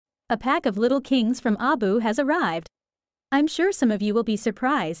A pack of Little Kings from Abu has arrived. I'm sure some of you will be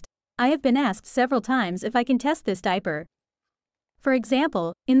surprised. I have been asked several times if I can test this diaper. For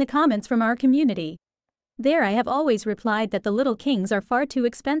example, in the comments from our community. There I have always replied that the Little Kings are far too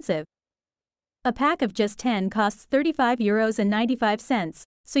expensive. A pack of just 10 costs €35.95,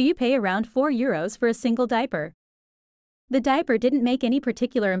 so you pay around €4 for a single diaper. The diaper didn't make any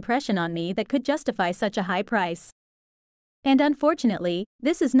particular impression on me that could justify such a high price. And unfortunately,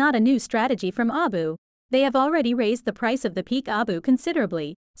 this is not a new strategy from Abu. They have already raised the price of the Peak Abu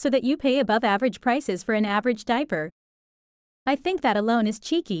considerably, so that you pay above average prices for an average diaper. I think that alone is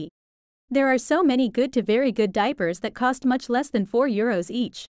cheeky. There are so many good to very good diapers that cost much less than €4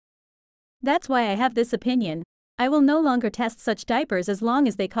 each. That's why I have this opinion. I will no longer test such diapers as long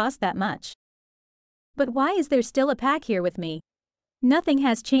as they cost that much. But why is there still a pack here with me? Nothing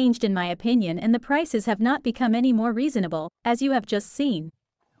has changed in my opinion, and the prices have not become any more reasonable, as you have just seen.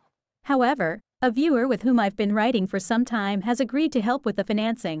 However, a viewer with whom I've been writing for some time has agreed to help with the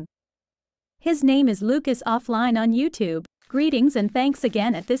financing. His name is Lucas Offline on YouTube. Greetings and thanks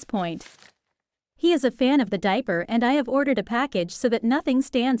again at this point. He is a fan of the diaper, and I have ordered a package so that nothing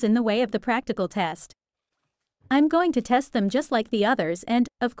stands in the way of the practical test. I'm going to test them just like the others, and,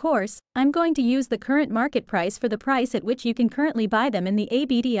 of course, I'm going to use the current market price for the price at which you can currently buy them in the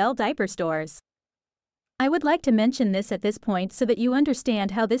ABDL diaper stores. I would like to mention this at this point so that you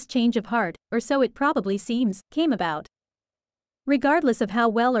understand how this change of heart, or so it probably seems, came about. Regardless of how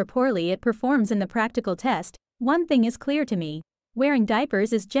well or poorly it performs in the practical test, one thing is clear to me: wearing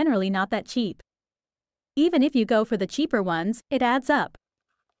diapers is generally not that cheap. Even if you go for the cheaper ones, it adds up.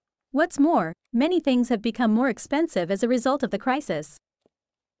 What's more, many things have become more expensive as a result of the crisis.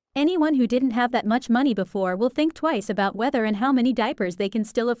 Anyone who didn't have that much money before will think twice about whether and how many diapers they can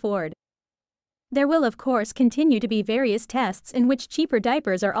still afford. There will of course continue to be various tests in which cheaper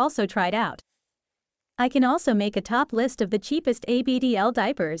diapers are also tried out. I can also make a top list of the cheapest ABDL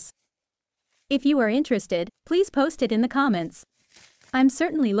diapers. If you are interested, please post it in the comments. I'm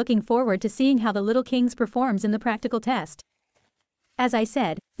certainly looking forward to seeing how the Little Kings performs in the practical test. As I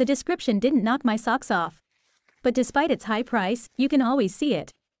said, the description didn't knock my socks off. But despite its high price, you can always see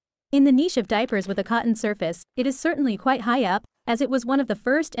it. In the niche of diapers with a cotton surface, it is certainly quite high up, as it was one of the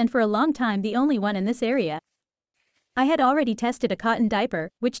first and for a long time the only one in this area. I had already tested a cotton diaper,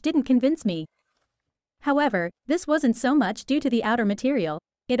 which didn't convince me. However, this wasn't so much due to the outer material.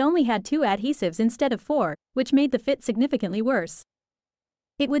 It only had 2 adhesives instead of 4, which made the fit significantly worse.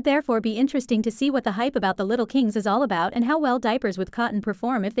 It would therefore be interesting to see what the hype about the Little Kings is all about and how well diapers with cotton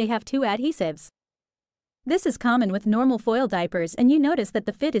perform if they have 2 adhesives. This is common with normal foil diapers, and you notice that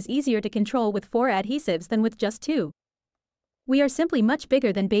the fit is easier to control with 4 adhesives than with just 2. We are simply much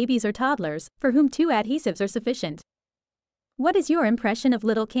bigger than babies or toddlers, for whom 2 adhesives are sufficient. What is your impression of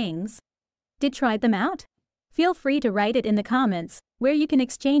Little Kings? Did try them out? Feel free to write it in the comments, where you can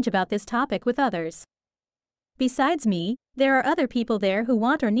exchange about this topic with others. Besides me, there are other people there who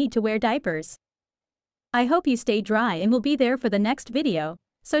want or need to wear diapers. I hope you stay dry and will be there for the next video,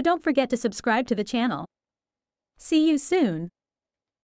 so don't forget to subscribe to the channel. See you soon.